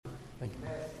Thank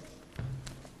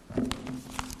you.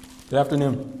 Good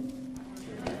afternoon.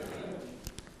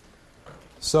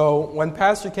 So when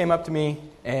Pastor came up to me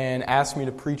and asked me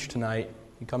to preach tonight,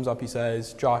 he comes up, he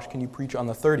says, "Josh, can you preach on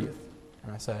the 30th?"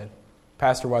 And I said,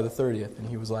 "Pastor, why the 30th?" And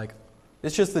he was like,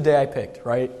 "It's just the day I picked,"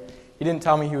 right? He didn't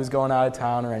tell me he was going out of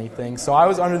town or anything, so I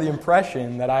was under the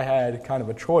impression that I had kind of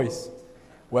a choice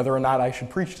whether or not I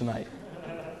should preach tonight.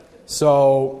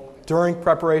 So during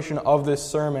preparation of this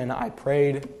sermon, I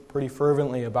prayed pretty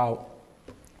fervently about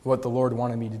what the Lord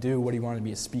wanted me to do, what He wanted me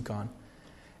to speak on.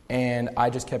 And I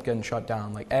just kept getting shut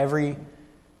down. Like every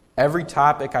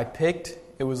topic I picked,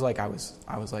 it was like I was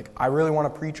like, I really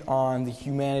want to preach on the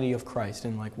humanity of Christ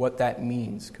and like what that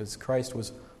means, because Christ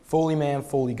was fully man,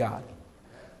 fully God.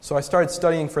 So I started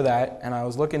studying for that, and I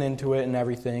was looking into it and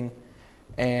everything,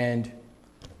 and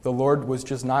the Lord was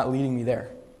just not leading me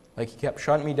there. Like He kept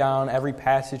shutting me down. Every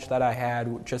passage that I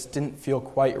had just didn't feel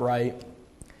quite right.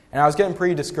 And I was getting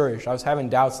pretty discouraged. I was having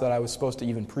doubts that I was supposed to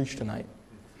even preach tonight.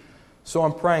 So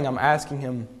I'm praying, I'm asking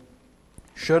Him,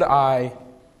 should I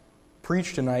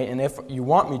preach tonight? And if you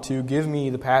want me to, give me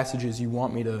the passages you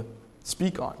want me to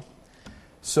speak on.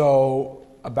 So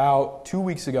about 2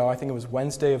 weeks ago, I think it was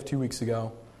Wednesday of 2 weeks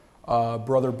ago,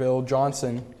 Brother Bill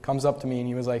Johnson comes up to me and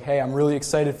he was like, "Hey, I'm really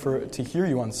excited to hear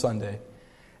you on Sunday."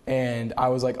 And I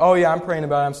was like, "Oh yeah, I'm praying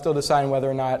about it. I'm still deciding whether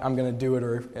or not I'm going to do it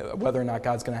or whether or not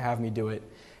God's going to have me do it."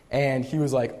 And he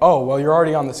was like, "Oh, well, you're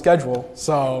already on the schedule,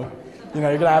 so you're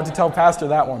going to have to tell Pastor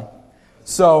that one."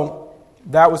 So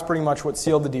that was pretty much what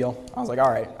sealed the deal. I was like, all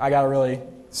right, I got to really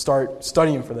start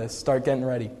studying for this, start getting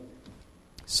ready.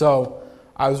 So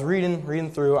I was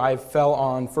reading through. I fell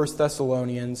on 1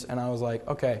 Thessalonians, and I was like,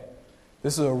 okay,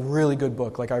 this is a really good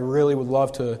book. Like, I really would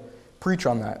love to preach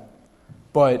on that.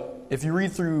 But if you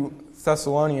read through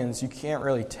Thessalonians, you can't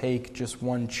really take just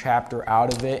one chapter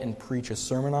out of it and preach a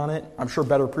sermon on it. I'm sure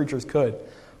better preachers could,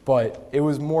 but it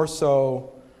was more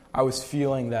so I was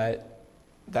feeling that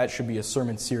should be a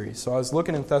sermon series. So I was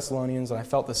looking in Thessalonians, and I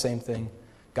felt the same thing.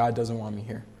 God doesn't want me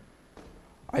here.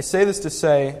 I say this to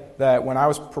say that when I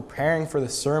was preparing for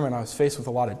this sermon, I was faced with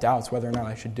a lot of doubts whether or not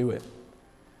I should do it.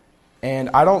 And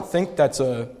I don't think that's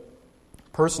a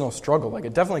personal struggle. Like,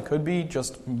 it definitely could be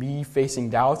just me facing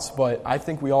doubts, but I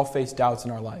think we all face doubts in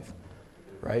our life,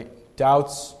 right?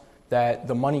 Doubts that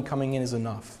the money coming in is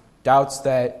enough. Doubts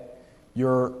that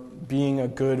you're being a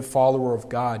good follower of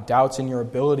God. Doubts in your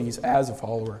abilities as a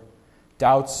follower.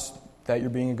 Doubts that you're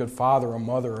being a good father or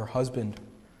mother or husband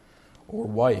or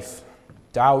wife.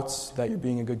 Doubts that you're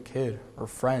being a good kid or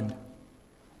friend.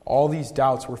 All these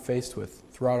doubts we're faced with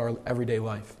throughout our everyday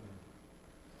life.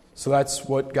 So that's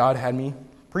what God had me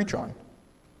preach on.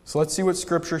 So let's see what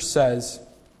Scripture says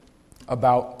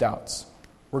about doubts.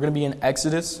 We're going to be in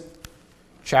Exodus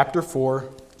chapter 4,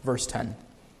 verse 10.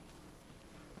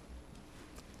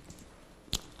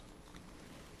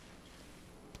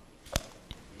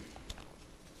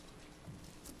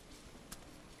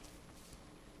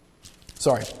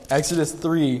 Sorry, Exodus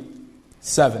 3,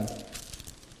 7.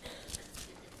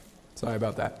 Sorry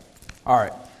about that. All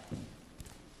right.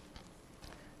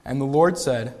 And the Lord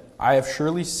said, "I have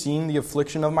surely seen the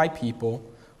affliction of my people,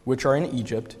 which are in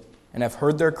Egypt, and have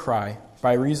heard their cry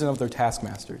by reason of their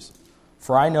taskmasters.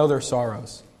 For I know their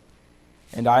sorrows.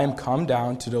 And I am come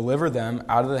down to deliver them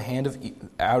out of the hand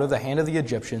of the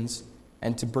Egyptians,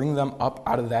 and to bring them up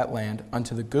out of that land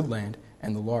unto the good land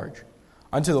and the large,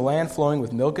 unto the land flowing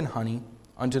with milk and honey,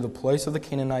 unto the place of the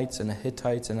Canaanites and the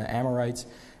Hittites and the Amorites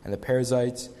and the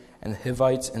Perizzites and the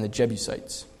Hivites and the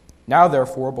Jebusites. Now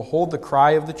therefore, behold, the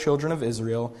cry of the children of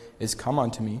Israel is come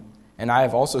unto me, and I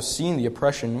have also seen the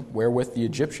oppression wherewith the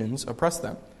Egyptians oppress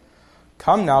them.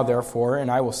 Come now therefore,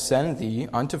 and I will send thee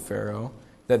unto Pharaoh,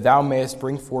 that thou mayest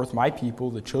bring forth my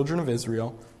people, the children of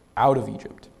Israel, out of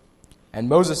Egypt. And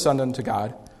Moses said unto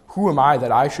God, Who am I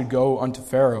that I should go unto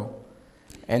Pharaoh,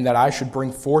 and that I should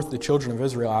bring forth the children of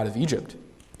Israel out of Egypt?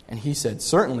 And he said,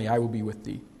 Certainly I will be with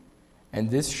thee, and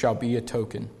this shall be a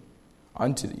token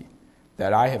unto thee,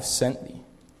 that I have sent thee.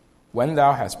 When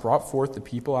thou hast brought forth the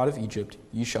people out of Egypt,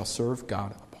 ye shall serve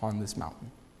God upon this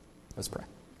mountain." Let's pray.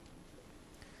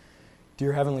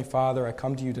 Dear Heavenly Father, I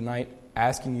come to you tonight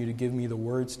asking you to give me the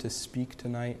words to speak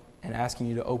tonight and asking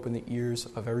you to open the ears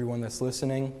of everyone that's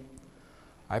listening.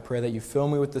 I pray that you fill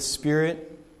me with the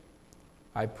Spirit.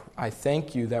 I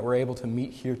thank you that we're able to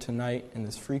meet here tonight in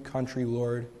this free country,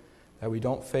 Lord, that we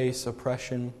don't face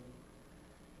oppression,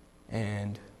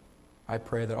 and I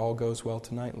pray that all goes well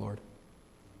tonight, Lord.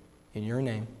 In your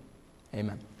name,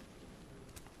 amen.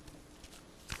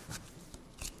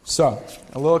 So,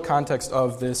 a little context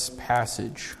of this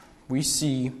passage. We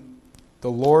see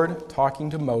the Lord talking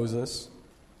to Moses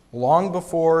Long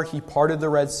before he parted the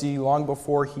Red Sea, long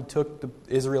before he took the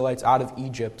Israelites out of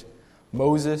Egypt,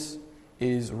 Moses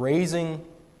is raising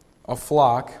a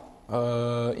flock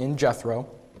in Jethro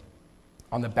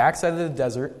on the backside of the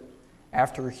desert.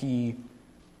 After he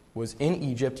was in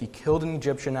Egypt, he killed an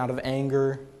Egyptian out of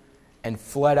anger and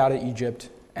fled out of Egypt.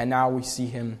 And now we see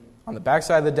him on the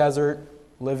backside of the desert,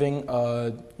 living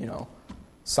a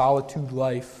solitude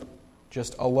life,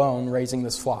 just alone, raising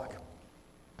this flock.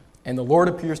 And the Lord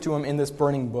appears to him in this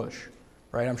burning bush,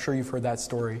 right? I'm sure you've heard that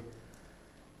story.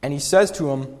 And he says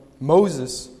to him,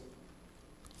 Moses,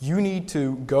 you need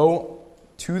to go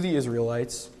to the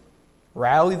Israelites,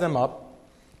 rally them up,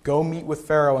 go meet with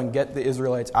Pharaoh and get the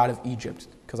Israelites out of Egypt,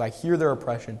 because I hear their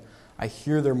oppression, I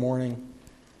hear their mourning,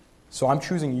 so I'm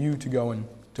choosing you to go and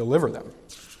deliver them.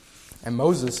 And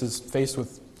Moses is faced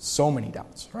with so many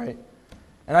doubts, right?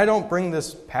 And I don't bring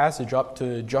this passage up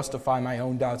to justify my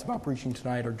own doubts about preaching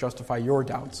tonight or justify your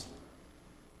doubts,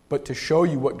 but to show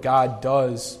you what God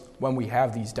does when we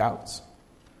have these doubts.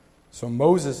 So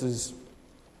Moses is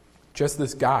just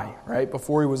this guy, right?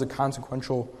 Before he was a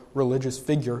consequential religious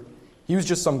figure, he was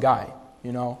just some guy,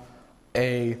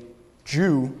 a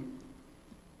Jew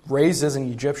raised as an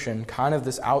Egyptian, kind of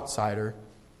this outsider,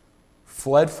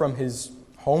 fled from his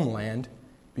homeland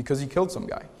because he killed some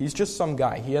guy. He's just some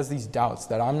guy. He has these doubts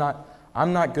that I'm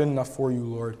not good enough for you,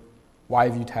 Lord. Why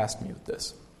have you tasked me with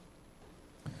this?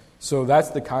 So that's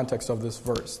the context of this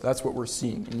verse. That's what we're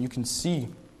seeing. And you can see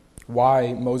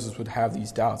why Moses would have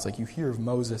these doubts. Like, you hear of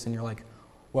Moses and you're like,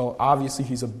 well, obviously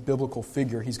he's a biblical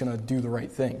figure. He's going to do the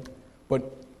right thing.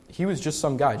 But he was just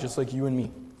some guy, just like you and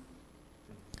me.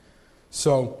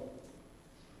 So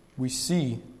we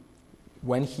see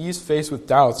when he's faced with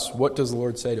doubts, what does the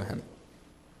Lord say to him?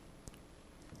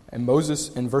 And Moses,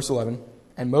 in verse 11,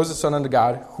 and Moses said unto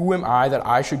God, who am I that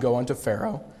I should go unto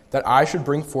Pharaoh, that I should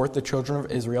bring forth the children of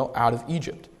Israel out of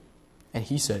Egypt? And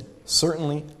he said,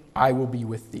 certainly I will be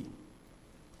with thee.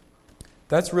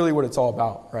 That's really what it's all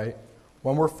about, right?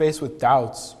 When we're faced with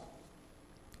doubts,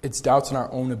 it's doubts in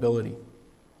our own ability,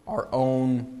 our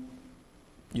own,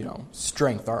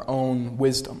 strength, our own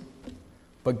wisdom.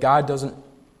 But God doesn't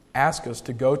ask us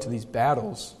to go to these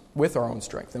battles with our own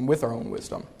strength and with our own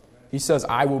wisdom. He says,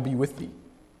 I will be with thee.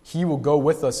 He will go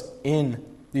with us in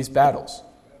these battles.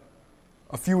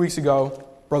 A few weeks ago,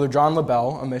 Brother John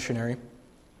LaBelle, a missionary,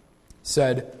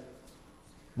 said,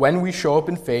 when we show up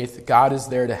in faith, God is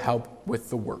there to help with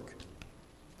the work.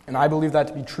 And I believe that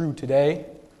to be true today,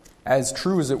 as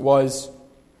true as it was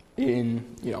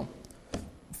in,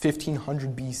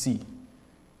 1500 BC.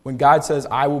 When God says,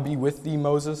 I will be with thee,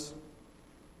 Moses,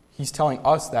 he's telling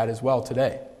us that as well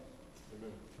today.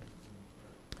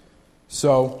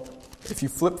 So, if you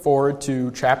flip forward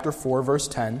to chapter 4, verse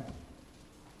 10,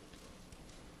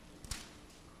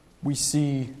 we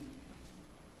see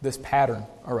this pattern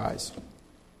arise.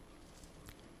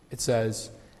 It says,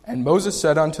 and Moses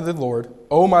said unto the Lord,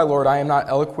 O my Lord, I am not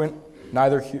eloquent,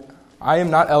 neither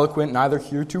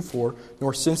heretofore,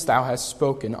 nor since thou hast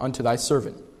spoken unto thy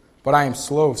servant. But I am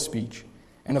slow of speech,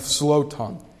 and of slow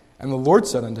tongue. And the Lord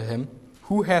said unto him,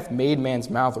 who hath made man's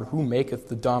mouth, or who maketh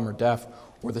the dumb or deaf,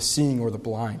 or the seeing or the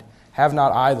blind? Have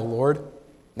not I the Lord?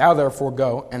 Now therefore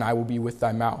go, and I will be with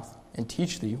thy mouth, and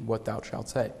teach thee what thou shalt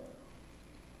say.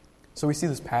 So we see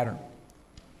this pattern.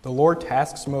 The Lord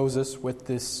tasks Moses with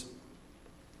this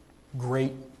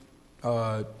great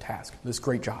task, this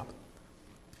great job.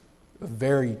 A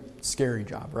very scary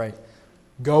job, right?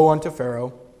 Go unto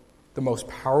Pharaoh, the most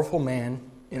powerful man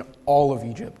in all of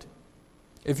Egypt.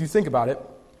 If you think about it,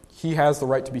 he has the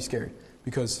right to be scared,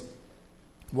 because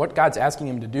what God's asking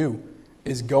him to do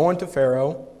is go unto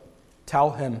Pharaoh,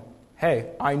 tell him, hey,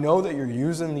 I know that you're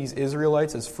using these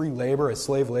Israelites as free labor, as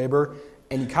slave labor,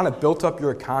 and you kind of built up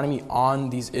your economy on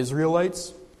these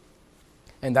Israelites,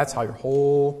 and that's how your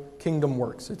whole kingdom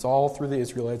works. It's all through the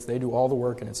Israelites. They do all the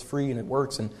work, and it's free, and it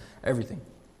works, and everything.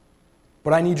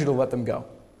 But I need you to let them go,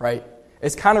 right?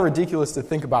 It's kind of ridiculous to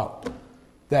think about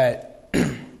that,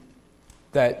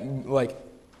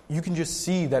 you can just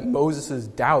see that Moses'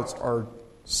 doubts are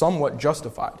somewhat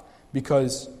justified,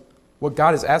 because what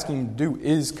God is asking him to do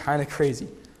is kind of crazy.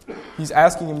 He's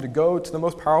asking him to go to the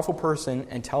most powerful person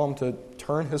and tell him to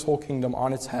turn his whole kingdom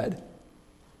on its head,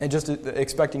 and just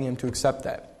expecting him to accept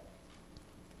that.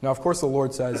 Now, of course, the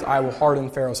Lord says, I will harden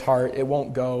Pharaoh's heart. It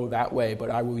won't go that way, but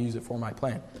I will use it for my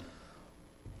plan.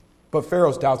 But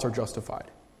Pharaoh's doubts are justified.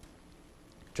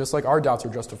 Just like our doubts are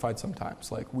justified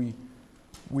sometimes. Like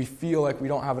we feel like we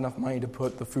don't have enough money to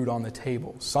put the food on the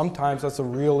table. Sometimes that's a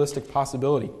realistic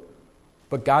possibility.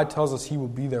 But God tells us he will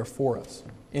be there for us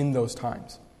in those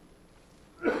times.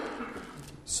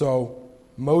 So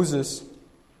Moses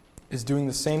is doing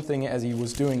the same thing as he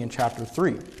was doing in chapter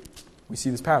 3. We see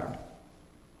this pattern.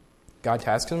 God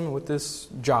tasks him with this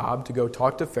job to go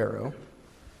talk to Pharaoh.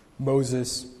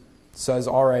 Moses says,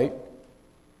 all right,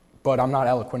 but I'm not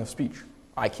eloquent of speech.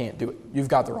 I can't do it. You've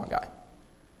got the wrong guy.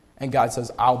 And God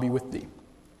says, I'll be with thee.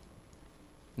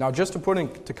 Now, just to put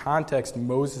into context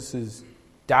Moses'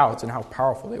 doubts and how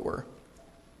powerful they were,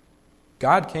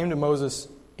 God came to Moses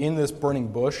in this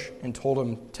burning bush and told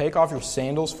him, take off your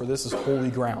sandals, for this is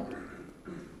holy ground.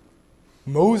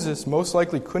 Moses most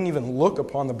likely couldn't even look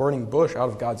upon the burning bush out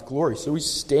of God's glory. So he's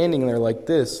standing there like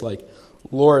this, like,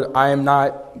 Lord, I am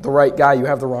not the right guy. You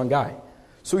have the wrong guy.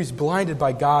 So he's blinded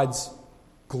by God's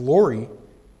glory,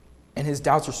 and his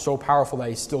doubts are so powerful that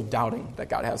he's still doubting that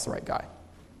God has the right guy,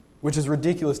 which is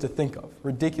ridiculous to think of.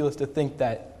 Ridiculous to think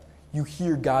that you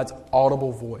hear God's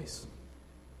audible voice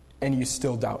and you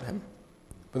still doubt him.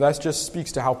 But that just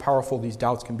speaks to how powerful these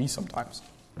doubts can be sometimes.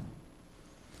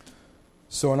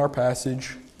 So in our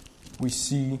passage, we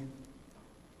see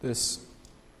this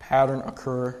pattern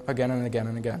occur again and again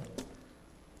and again.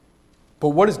 But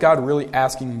what is God really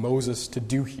asking Moses to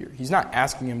do here? He's not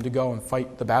asking him to go and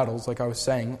fight the battles, like I was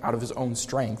saying, out of his own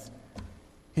strength.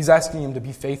 He's asking him to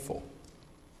be faithful.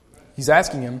 He's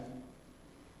asking him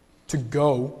to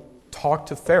go talk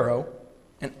to Pharaoh,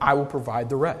 and I will provide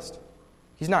the rest.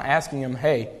 He's not asking him,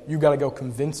 hey, you got to go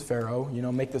convince Pharaoh,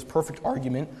 make this perfect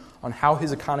argument on how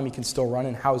his economy can still run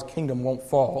and how his kingdom won't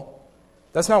fall.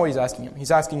 That's not what he's asking him.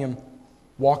 He's asking him,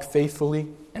 walk faithfully,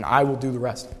 and I will do the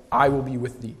rest. I will be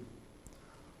with thee.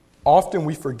 Often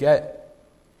we forget,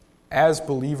 as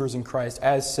believers in Christ,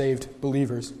 as saved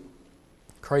believers,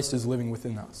 Christ is living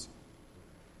within us.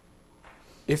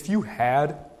 If you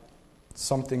had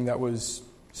something that was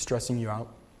stressing you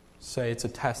out, say it's a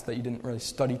test that you didn't really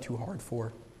study too hard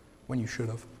for when you should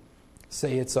have.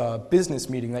 Say it's a business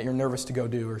meeting that you're nervous to go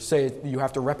do, or say you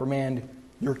have to reprimand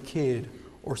your kid,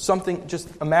 or something. Just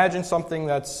imagine something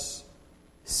that's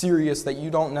serious that you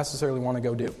don't necessarily want to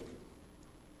go do.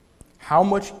 How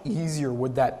much easier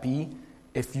would that be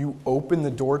if you opened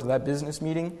the door to that business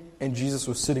meeting and Jesus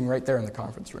was sitting right there in the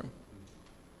conference room?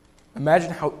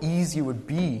 Imagine how easy it would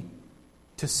be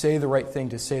to say the right thing,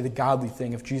 to say the godly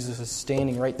thing, if Jesus is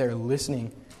standing right there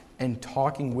listening and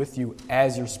talking with you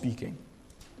as you're speaking.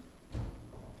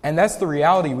 And that's the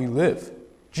reality we live.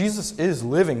 Jesus is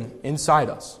living inside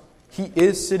us. He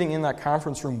is sitting in that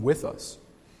conference room with us.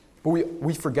 But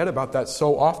we forget about that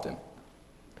so often.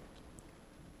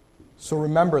 So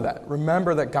remember that.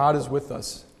 Remember that God is with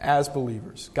us as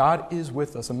believers. God is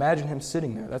with us. Imagine him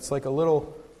sitting there. That's like a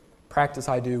little practice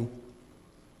I do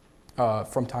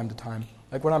from time to time.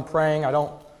 Like when I'm praying,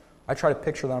 I try to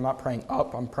picture that I'm not praying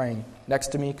up, I'm praying next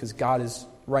to me because God is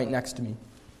right next to me.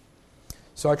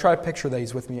 So I try to picture that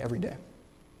he's with me every day.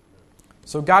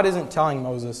 So God isn't telling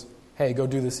Moses, hey, go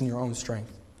do this in your own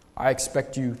strength. I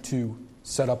expect you to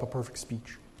set up a perfect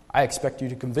speech. I expect you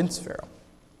to convince Pharaoh.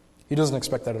 He doesn't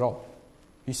expect that at all.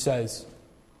 He says,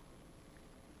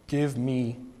 give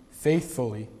me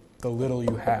faithfully the little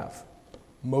you have.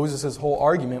 Moses' whole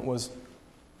argument was,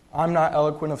 I'm not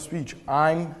eloquent of speech.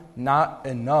 I'm not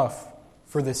enough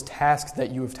for this task that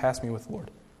you have tasked me with,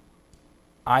 Lord.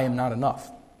 I am not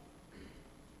enough.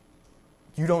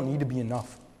 You don't need to be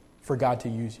enough for God to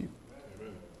use you.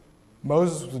 Amen.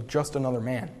 Moses was just another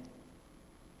man,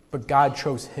 but God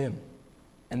chose him,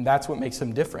 and that's what makes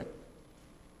him different.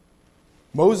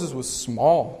 Moses was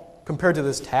small compared to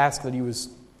this task that he was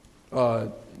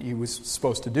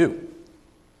supposed to do.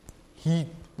 He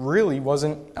really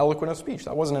wasn't eloquent of speech.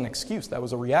 That wasn't an excuse. That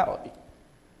was a reality.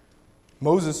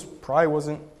 Moses probably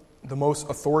wasn't the most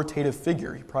authoritative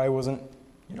figure. He probably wasn't,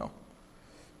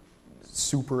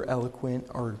 super eloquent,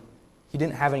 or he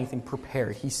didn't have anything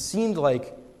prepared. He seemed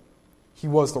like he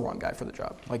was the wrong guy for the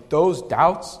job. Like those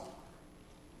doubts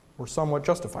were somewhat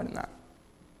justified in that.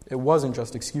 It wasn't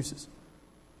just excuses.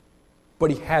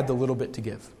 But he had the little bit to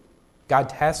give. God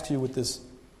tasks you with this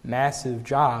massive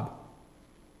job,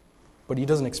 but he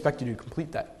doesn't expect you to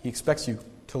complete that. He expects you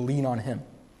to lean on him,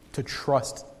 to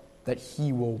trust that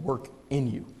he will work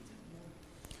in you.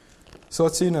 So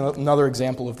let's see another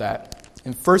example of that.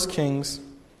 In 1 Kings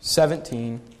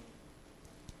 17,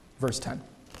 verse 10.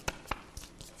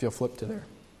 If you'll flip to there.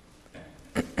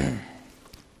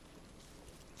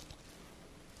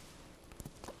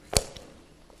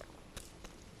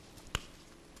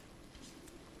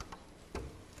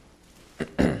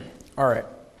 All right.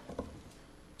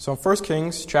 So in 1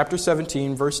 Kings chapter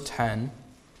 17, verse 10,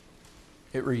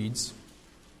 it reads,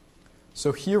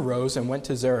 So he arose and went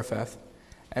to Zarephath,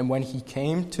 and when he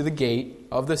came to the gate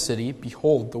of the city,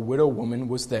 behold, the widow woman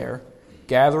was there,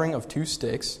 gathering of 2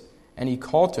 sticks, and he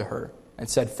called to her, and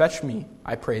said, Fetch me,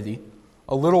 I pray thee,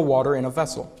 a little water in a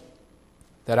vessel,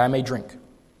 that I may drink.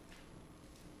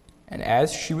 And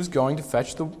as she was going to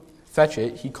fetch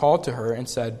it, he called to her and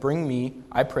said, Bring me,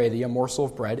 I pray thee, a morsel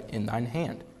of bread in thine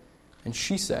hand. And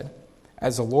she said,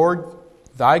 As the Lord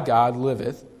thy God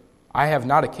liveth, I have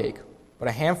not a cake, but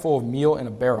a handful of meal in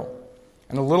a barrel,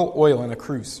 and a little oil in a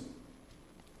cruse.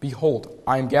 Behold,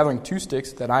 I am gathering 2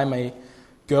 sticks, that I may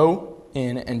go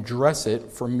in and dress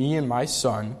it for me and my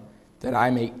son, that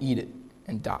I may eat it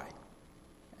and die.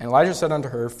 And Elijah said unto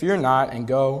her, Fear not, and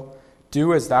go,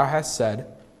 do as thou hast said,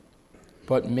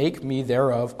 but make me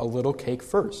thereof a little cake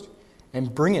first,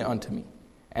 and bring it unto me,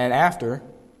 and after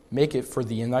make it for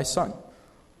thee and thy son.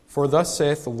 For thus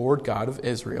saith the Lord God of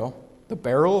Israel, The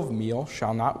barrel of meal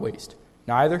shall not waste,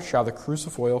 neither shall the cruse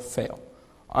of oil fail,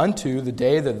 unto the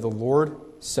day that the Lord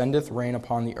sendeth rain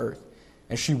upon the earth.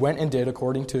 And she went and did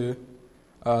according to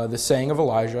the saying of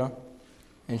Elijah,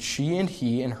 and she and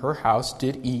he and her house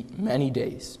did eat many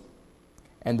days.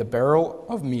 And the barrel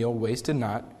of meal wasted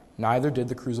not, neither did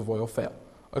the cruse of oil fail,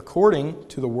 according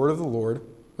to the word of the Lord,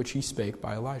 which he spake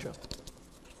by Elijah.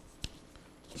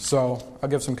 So, I'll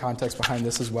give some context behind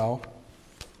this as well.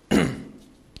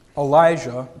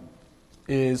 Elijah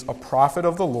is a prophet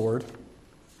of the Lord,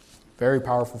 very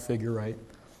powerful figure, right?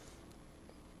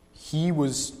 He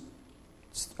was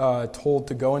told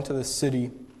to go into the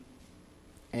city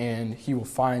and he will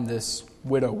find this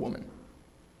widow woman,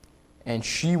 and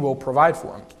she will provide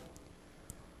for him.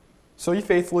 So he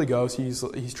faithfully goes.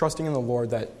 He's trusting in the Lord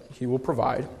that he will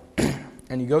provide.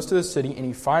 And he goes to the city and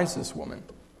he finds this woman.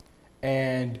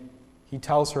 And he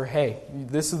tells her, Hey,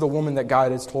 this is the woman that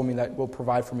God has told me that will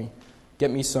provide for me.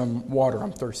 Get me some water.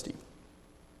 I'm thirsty.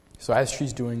 So as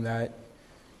she's doing that,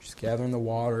 she's gathering the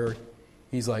water.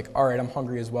 He's like, all right, I'm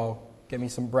hungry as well. Get me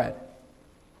some bread.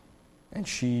 And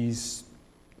she's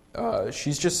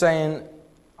just saying,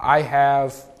 I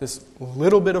have this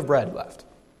little bit of bread left.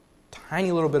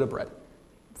 Tiny little bit of bread.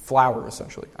 Flour,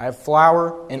 essentially. I have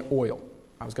flour and oil.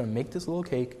 I was going to make this little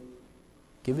cake,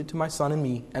 give it to my son and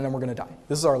me, and then we're going to die.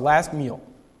 This is our last meal.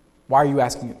 Why are you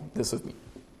asking this of me?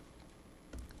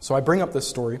 So I bring up this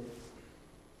story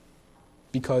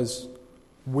because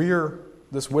we're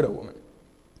this widow woman.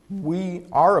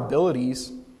 Our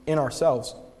abilities in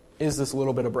ourselves is this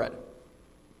little bit of bread.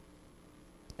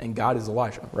 And God is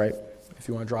Elijah, right? If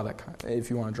you want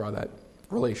to draw that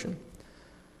relation.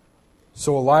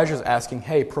 So Elijah's asking,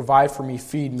 hey, provide for me,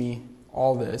 feed me,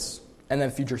 all this, and then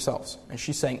feed yourselves. And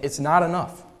she's saying, it's not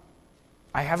enough.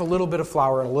 I have a little bit of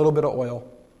flour and a little bit of oil.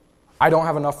 I don't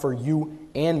have enough for you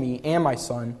and me and my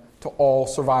son to all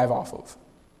survive off of.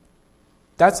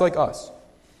 That's like us.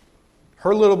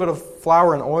 Her little bit of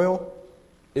flour and oil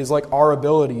is like our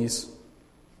abilities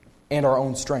and our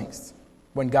own strength.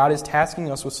 When God is tasking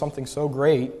us with something so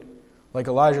great, like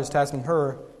Elijah is tasking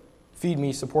her, feed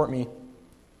me, support me,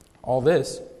 all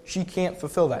this, she can't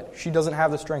fulfill that. She doesn't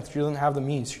have the strength. She doesn't have the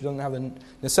means. She doesn't have the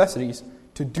necessities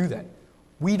to do that.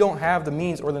 We don't have the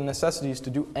means or the necessities to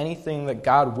do anything that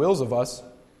God wills of us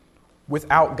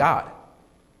without God.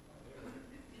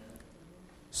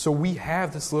 So we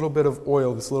have this little bit of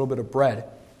oil, this little bit of bread,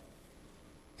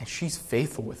 and she's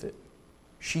faithful with it.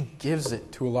 She gives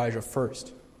it to Elijah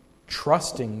first,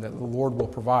 trusting that the Lord will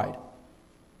provide.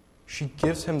 She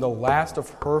gives him the last of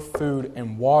her food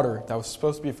and water that was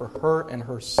supposed to be for her and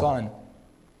her son,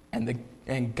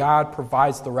 and God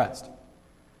provides the rest.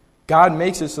 God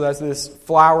makes it so that this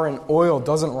flour and oil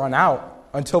doesn't run out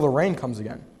until the rain comes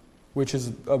again, which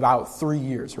is about 3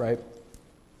 years, right?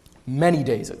 Many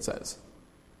days, it says.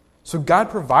 So God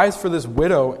provides for this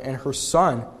widow and her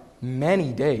son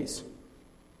many days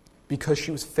because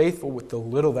she was faithful with the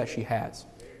little that she has.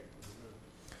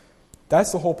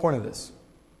 That's the whole point of this.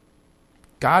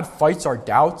 God fights our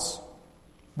doubts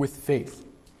with faith.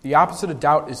 The opposite of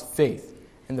doubt is faith,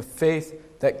 and the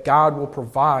faith that God will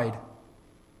provide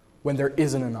when there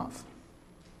isn't enough.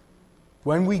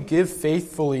 When we give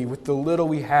faithfully with the little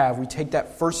we have, we take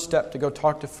that first step to go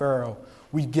talk to Pharaoh.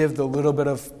 We give the little bit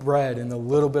of bread and the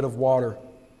little bit of water.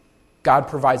 God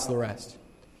provides the rest.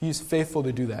 He is faithful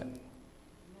to do that.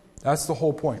 That's the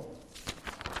whole point.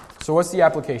 So what's the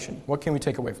application? What can we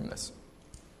take away from this?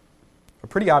 A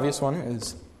pretty obvious one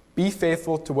is be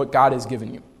faithful to what God has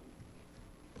given you.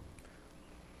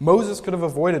 Moses could have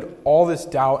avoided all this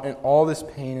doubt and all this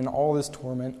pain and all this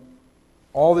torment,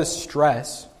 all this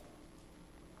stress,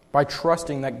 by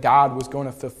trusting that God was going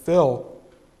to fulfill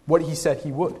what he said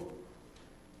he would.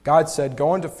 God said,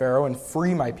 go unto Pharaoh and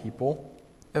free my people.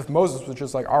 If Moses was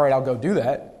just like, all right, I'll go do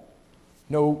that,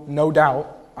 no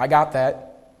doubt, I got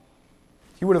that,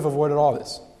 he would have avoided all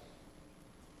this.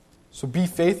 So be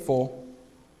faithful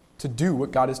to do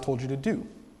what God has told you to do.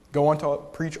 Go on to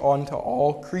preach on to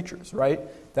all creatures, right?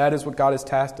 That is what God has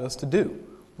tasked us to do.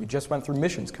 We just went through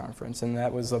missions conference, and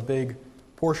that was a big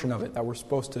portion of it, that we're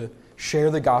supposed to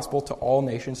share the gospel to all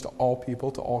nations, to all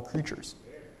people, to all creatures.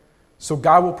 So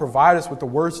God will provide us with the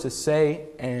words to say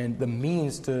and the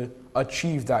means to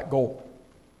achieve that goal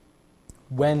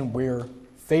when we're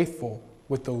faithful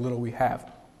with the little we have,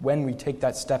 when we take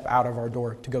that step out of our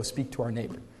door to go speak to our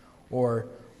neighbor, or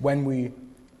when we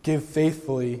give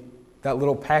faithfully that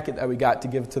little packet that we got to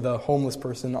give to the homeless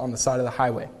person on the side of the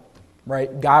highway,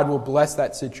 right? God will bless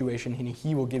that situation, and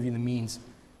He will give you the means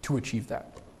to achieve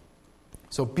that.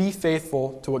 So be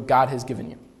faithful to what God has given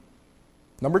you.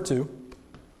 Number 2,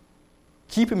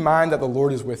 keep in mind that the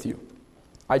Lord is with you.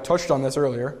 I touched on this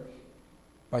earlier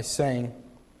by saying,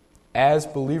 as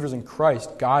believers in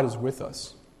Christ, God is with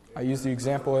us. I used the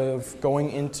example of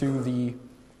going into the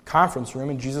conference room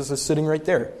and Jesus is sitting right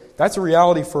there. That's a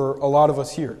reality for a lot of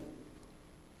us here.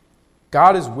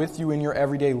 God is with you in your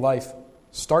everyday life.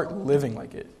 Start living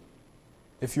like it.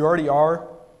 If you already are,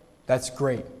 that's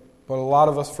great. But a lot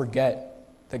of us forget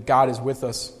that God is with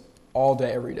us all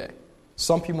day, every day.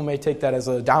 Some people may take that as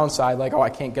a downside, like, oh, I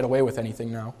can't get away with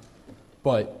anything now.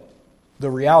 But the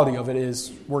reality of it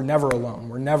is we're never alone.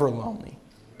 We're never lonely.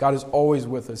 God is always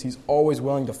with us. He's always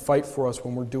willing to fight for us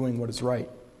when we're doing what is right.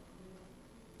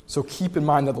 So keep in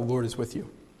mind that the Lord is with you.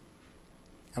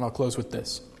 And I'll close with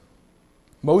this.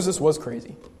 Moses was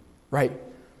crazy, right?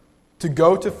 To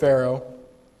go to Pharaoh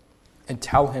and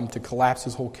tell him to collapse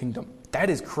his whole kingdom. That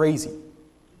is crazy.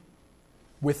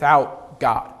 Without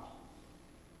God.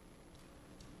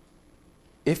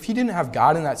 If he didn't have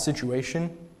God in that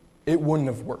situation, it wouldn't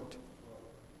have worked.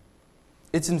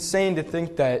 It's insane to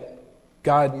think that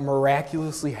God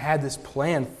miraculously had this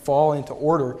plan fall into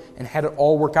order and had it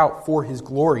all work out for His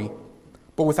glory.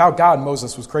 But without God,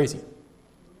 Moses was crazy.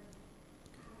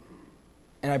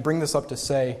 And I bring this up to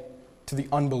say to the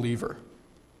unbeliever,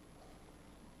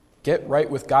 get right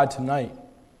with God tonight,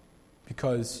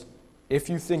 because if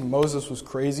you think Moses was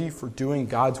crazy for doing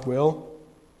God's will,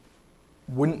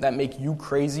 wouldn't that make you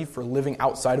crazy for living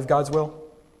outside of God's will?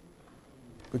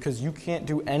 Because you can't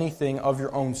do anything of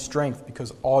your own strength,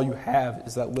 because all you have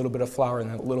is that little bit of flour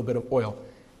and that little bit of oil,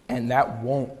 and that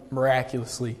won't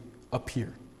miraculously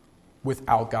appear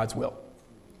without God's will.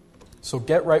 So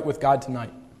get right with God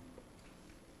tonight.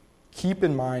 Keep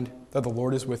in mind that the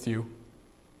Lord is with you.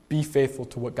 Be faithful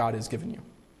to what God has given you.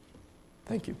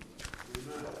 Thank you.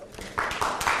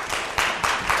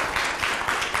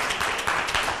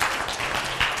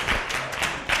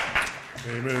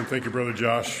 Amen. Thank you, Brother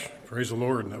Josh. Praise the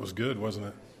Lord. That was good, wasn't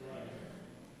it?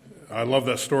 I love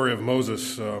that story of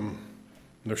Moses.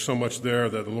 There's so much there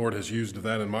that the Lord has used of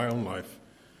that in my own life.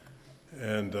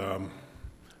 And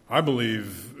I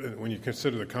believe, when you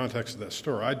consider the context of that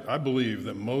story, I believe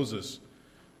that Moses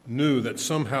knew that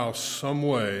somehow, some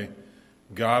way,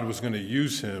 God was going to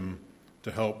use him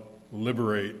to help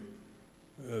liberate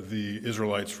the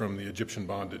Israelites from the Egyptian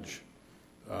bondage.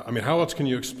 How else can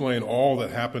you explain all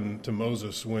that happened to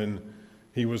Moses when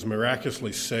he was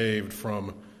miraculously saved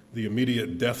from the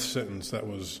immediate death sentence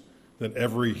that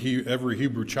every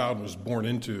Hebrew child was born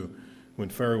into when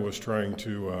Pharaoh was trying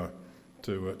to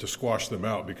squash them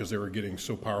out because they were getting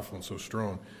so powerful and so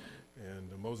strong. And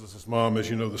Moses' mom, as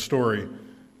you know the story,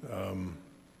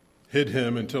 hid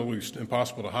him until it was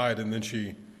impossible to hide, and then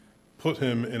she put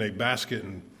him in a basket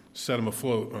and set him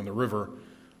afloat on the river,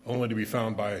 only to be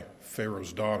found by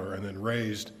Pharaoh's daughter and then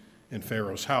raised in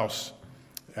Pharaoh's house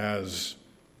as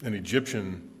an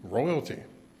Egyptian royalty.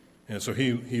 And so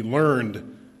he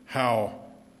learned how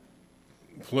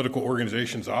political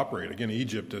organizations operate. Again,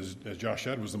 Egypt, as Josh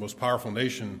said, was the most powerful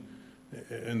nation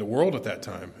in the world at that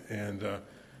time.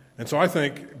 And so I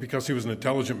think because he was an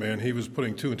intelligent man, he was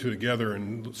putting two and two together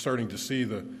and starting to see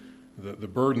the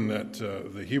burden that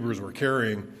the Hebrews were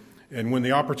carrying. And when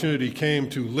the opportunity came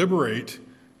to liberate,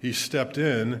 he stepped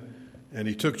in and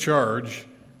he took charge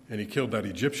and he killed that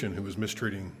Egyptian who was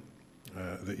mistreating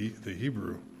the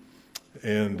Hebrew.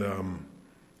 And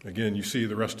again, you see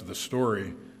the rest of the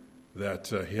story that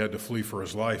he had to flee for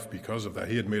his life because of that.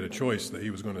 He had made a choice that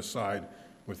he was going to side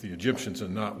with the Egyptians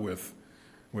and not with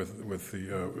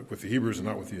the Hebrews and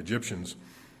not with the Egyptians.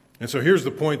 And so here's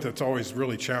the point that's always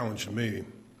really challenged me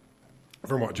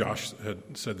from what Josh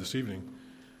had said this evening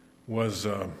was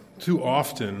too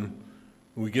often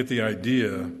we get the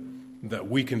idea that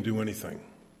we can do anything,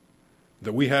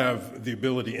 that we have the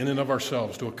ability in and of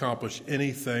ourselves to accomplish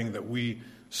anything that we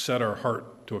set our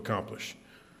heart to accomplish.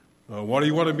 What do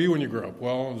you want to be when you grow up?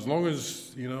 Well, as long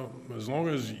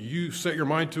as you set your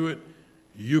mind to it,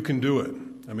 you can do it.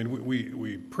 I mean,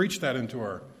 we preach that into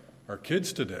our our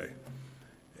kids today.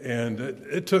 And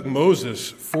it took Moses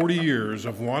 40 years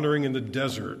of wandering in the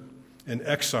desert in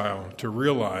exile to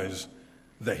realize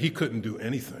that he couldn't do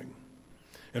anything.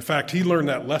 In fact, he learned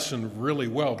that lesson really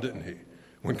well, didn't he?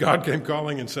 When God came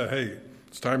calling and said, hey,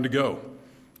 it's time to go.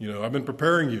 I've been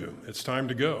preparing you. It's time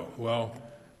to go. Well,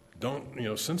 don't,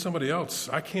 send somebody else.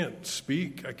 I can't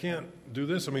speak. I can't do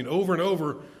this. Over and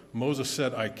over, Moses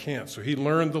said, I can't. So he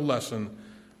learned the lesson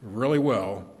really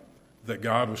well that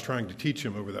God was trying to teach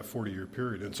him over that 40-year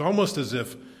period. It's almost as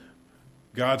if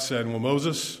God said, well,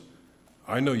 Moses,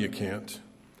 I know you can't.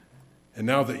 And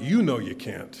now that you know you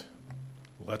can't,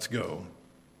 let's go,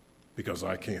 because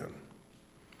I can.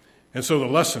 And so the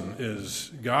lesson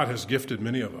is God has gifted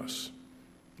many of us.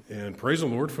 And praise the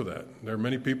Lord for that. There are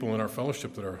many people in our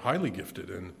fellowship that are highly gifted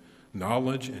in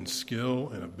knowledge and skill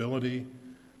and ability,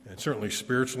 and certainly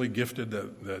spiritually gifted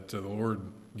that the Lord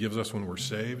gives us when we're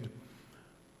saved.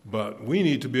 But we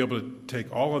need to be able to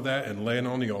take all of that and lay it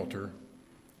on the altar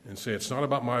and say, it's not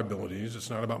about my abilities, it's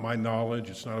not about my knowledge,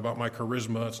 it's not about my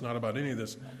charisma, it's not about any of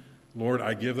this. Lord,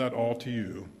 I give that all to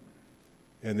you,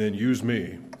 and then use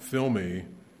me, fill me,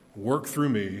 work through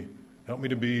me, help me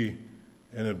to be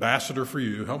an ambassador for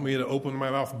you. Help me to open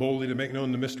my mouth boldly to make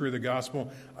known the mystery of the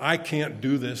gospel. I can't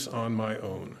do this on my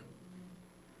own.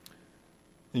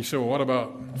 And you say, well, what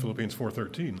about Philippians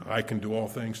 4:13? I can do all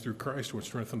things through Christ, which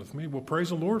strengtheneth me. Well, praise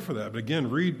the Lord for that. But again,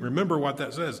 remember what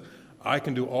that says. I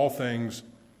can do all things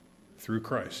through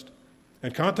Christ.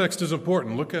 And context is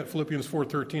important. Look at Philippians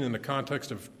 4:13 in the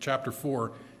context of chapter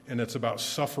 4, and it's about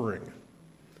suffering.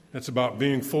 It's about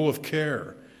being full of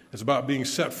care. It's about being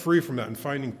set free from that and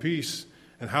finding peace.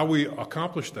 And how we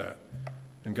accomplish that.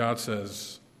 And God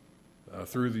says,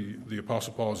 through the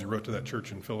Apostle Paul, as he wrote to that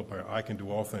church in Philippi, I can do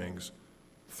all things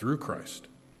through Christ.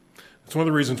 That's one of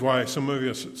the reasons why so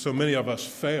many of us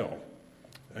fail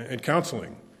in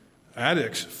counseling.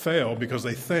 Addicts fail because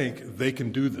they think they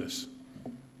can do this.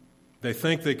 They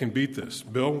think they can beat this.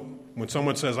 Bill, when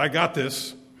someone says, I got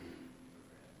this,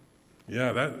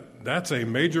 yeah, that's a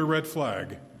major red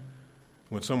flag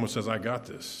when someone says, I got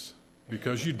this.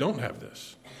 Because you don't have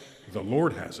this. The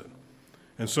Lord has it.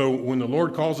 And so when the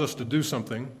Lord calls us to do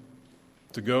something,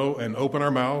 to go and open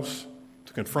our mouths,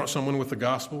 to confront someone with the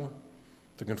gospel,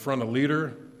 to confront a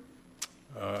leader,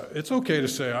 it's okay to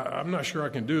say, I'm not sure I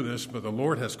can do this, but the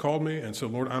Lord has called me, and so,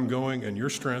 Lord, I'm going in your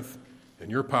strength and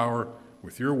your power,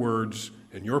 with your words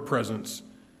and your presence,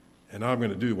 and I'm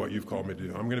going to do what you've called me to do.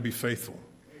 I'm going to be faithful.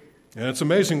 And it's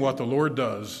amazing what the Lord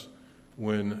does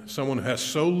when someone has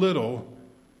so little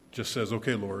just says,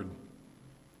 okay, Lord,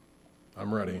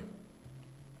 I'm ready.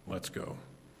 Let's go.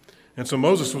 And so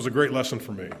Moses was a great lesson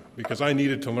for me because I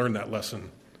needed to learn that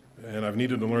lesson, and I've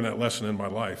needed to learn that lesson in my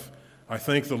life. I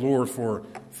thank the Lord for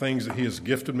things that he has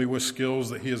gifted me with, skills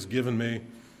that he has given me.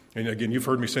 And again, you've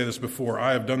heard me say this before.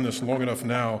 I have done this long enough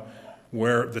now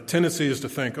where the tendency is to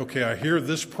think, okay, I hear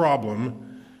this problem,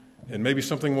 and maybe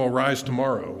something will arise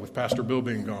tomorrow with Pastor Bill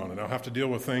being gone, and I'll have to deal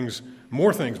with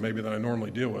more things maybe than I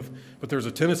normally deal with. But there's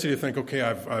a tendency to think, okay,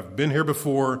 I've been here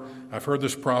before, I've heard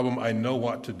this problem, I know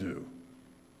what to do.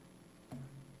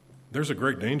 There's a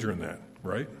great danger in that,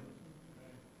 right?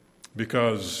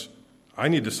 Because I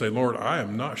need to say, Lord, I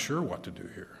am not sure what to do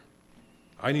here.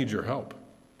 I need your help.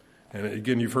 And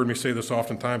again, you've heard me say this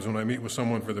oftentimes when I meet with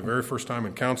someone for the very first time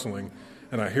in counseling,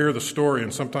 and I hear the story,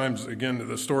 and sometimes, again,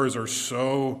 the stories are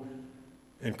so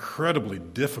incredibly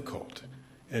difficult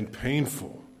and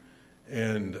painful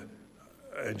and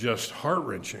just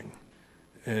heart-wrenching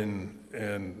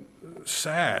and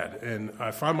sad. And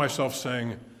I find myself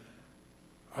saying,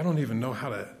 I don't even know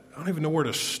where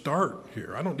to start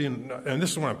here. And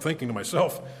this is what I'm thinking to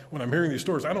myself when I'm hearing these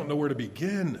stories. I don't know where to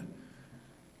begin.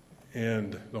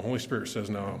 And the Holy Spirit says,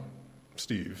 no,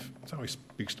 Steve. That's how he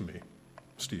speaks to me.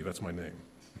 Steve, that's my name.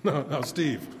 No,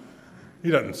 Steve. He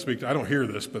doesn't speak. I don't hear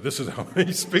this, but this is how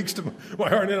he speaks to my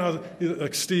heart. And he's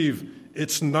like, Steve,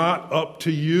 it's not up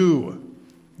to you.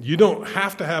 You don't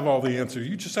have to have all the answers.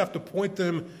 You just have to point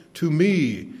them to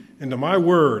me and to my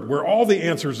word, where all the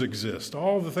answers exist.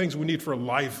 All the things we need for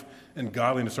life and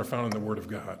godliness are found in the Word of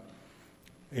God.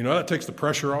 That takes the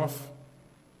pressure off.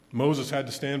 Moses had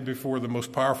to stand before the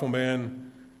most powerful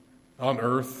man on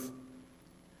earth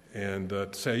and to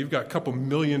say, you've got a couple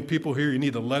million people here, you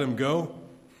need to let him go.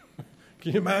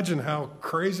 Can you imagine how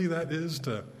crazy that is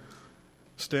to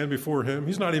stand before him?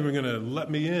 He's not even going to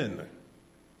let me in.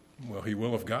 Well, he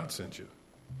will if God sent you.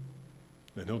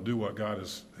 And he'll do what God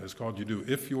has called you to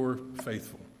do if you're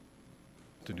faithful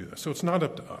to do that. So it's not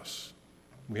up to us.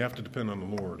 We have to depend on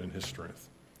the Lord and his strength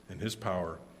and his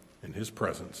power and his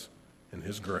presence and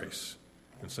his grace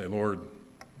and say, Lord,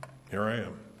 here I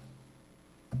am.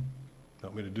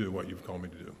 Help me to do what you've called me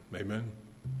to do. Amen.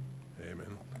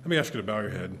 Amen. Let me ask you to bow your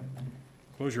head.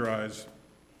 Close your eyes.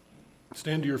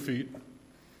 Stand to your feet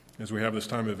as we have this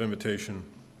time of invitation.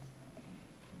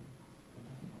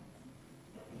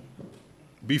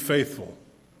 Be faithful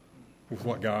with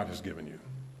what God has given you.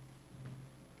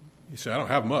 You say, I don't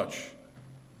have much.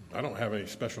 I don't have any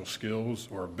special skills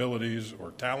or abilities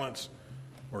or talents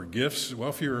or gifts. Well,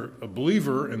 if you're a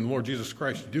believer in the Lord Jesus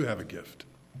Christ, you do have a gift.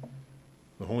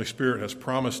 The Holy Spirit has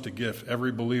promised to gift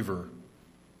every believer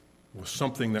with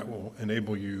something that will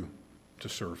enable you to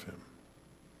serve him.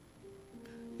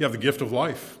 You have the gift of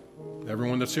life.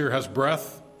 Everyone that's here has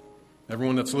breath.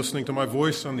 Everyone that's listening to my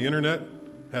voice on the internet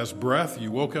has breath.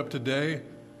 You woke up today.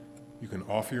 You can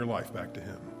offer your life back to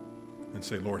him and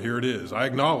say, Lord, here it is. I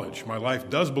acknowledge my life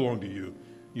does belong to you.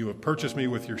 You have purchased me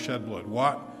with your shed blood.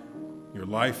 What? Your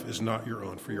life is not your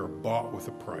own, for you are bought with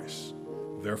a price.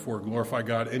 Therefore, glorify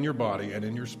God in your body and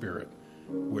in your spirit,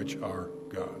 which are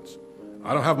God's.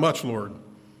 I don't have much, Lord,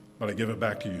 but I give it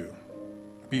back to you.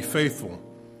 Be faithful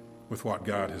with what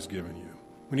God has given you.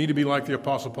 We need to be like the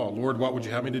Apostle Paul. Lord, what would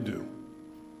you have me to do?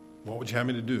 What would you have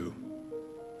me to do?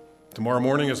 Tomorrow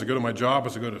morning, as I go to my job,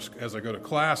 as I go to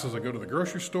class, as I go to the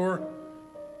grocery store,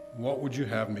 what would you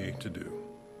have me to do?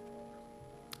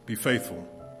 Be faithful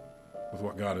with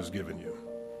what God has given you.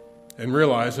 And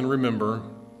realize and remember,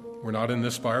 we're not in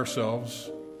this by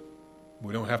ourselves.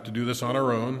 We don't have to do this on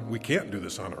our own. We can't do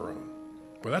this on our own.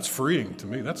 But that's freeing to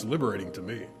me. That's liberating to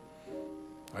me.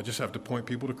 I just have to point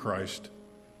people to Christ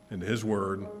and to his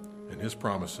word and his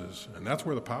promises, and that's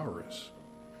where the power is.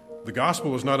 The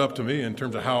gospel is not up to me in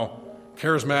terms of how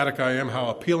charismatic I am, how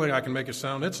appealing I can make it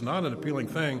sound. It's not an appealing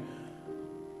thing.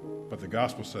 But the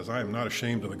gospel says, I am not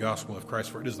ashamed of the gospel of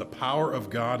Christ, for it is the power of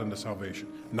God unto salvation.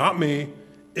 Not me,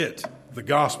 it. The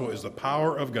gospel is the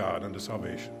power of God unto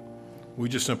salvation. We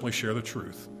just simply share the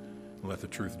truth and let the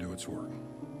truth do its work.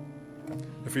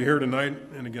 If you're here tonight,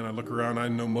 and again, I look around, I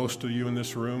know most of you in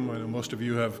this room, I know most of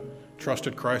you have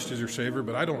trusted Christ as your Savior,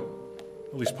 but I don't,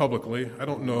 at least publicly, I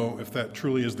don't know if that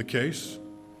truly is the case.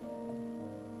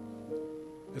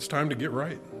 It's time to get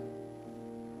right.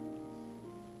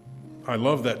 I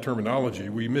love that terminology.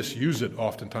 We misuse it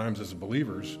oftentimes as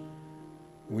believers.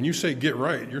 When you say get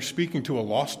right, you're speaking to a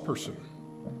lost person,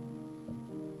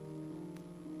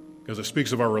 because it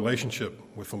speaks of our relationship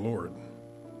with the Lord.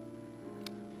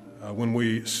 When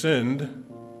we sinned,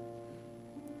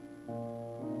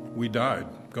 we died,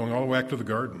 going all the way back to the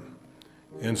garden.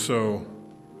 And so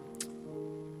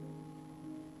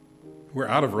we're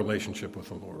out of relationship with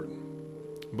the Lord.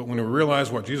 But when we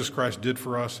realize what Jesus Christ did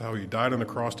for us, how he died on the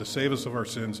cross to save us of our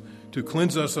sins, to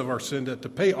cleanse us of our sin debt, to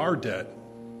pay our debt,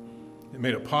 it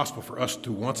made it possible for us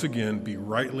to once again be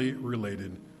rightly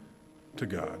related to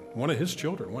God. One of his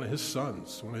children, one of his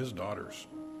sons, one of his daughters.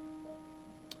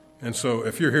 And so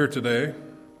if you're here today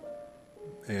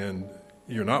and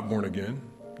you're not born again,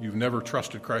 you've never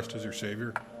trusted Christ as your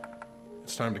Savior,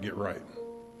 it's time to get right.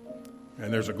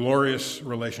 And there's a glorious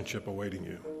relationship awaiting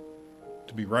you.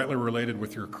 To be rightly related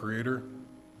with your Creator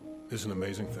is an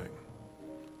amazing thing.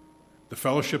 The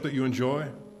fellowship that you enjoy,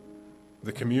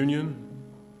 the communion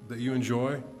that you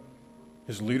enjoy,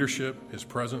 his leadership, his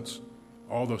presence,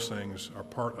 all those things are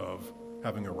part of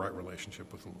having a right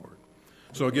relationship with the Lord.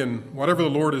 So again, whatever the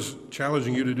Lord is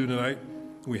challenging you to do tonight,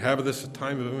 we have this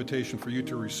time of invitation for you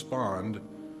to respond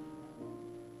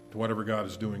to whatever God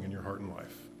is doing in your heart and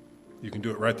life. You can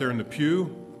do it right there in the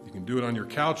pew. You can do it on your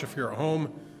couch if you're at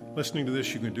home. Listening to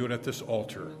this, you can do it at this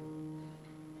altar.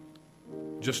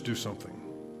 Just do something,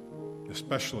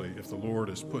 especially if the Lord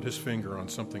has put his finger on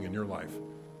something in your life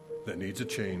that needs a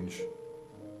change.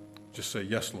 Just say,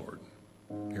 yes, Lord,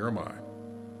 here am I.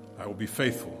 I will be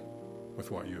faithful with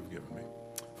what you have given me.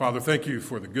 Father, thank you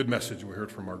for the good message we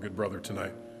heard from our good brother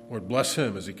tonight. Lord, bless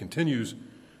him as he continues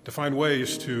to find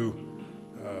ways to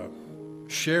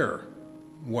share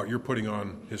what you're putting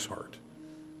on his heart.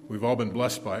 We've all been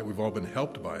blessed by it. We've all been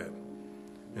helped by it.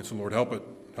 And so, Lord,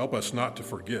 help us not to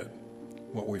forget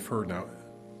what we've heard now,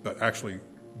 but actually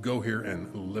go here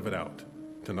and live it out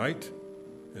tonight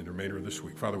and the remainder of this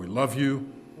week. Father, we love you.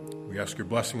 We ask your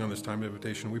blessing on this time of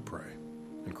invitation. We pray.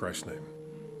 In Christ's name,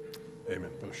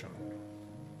 amen. Brother Sean.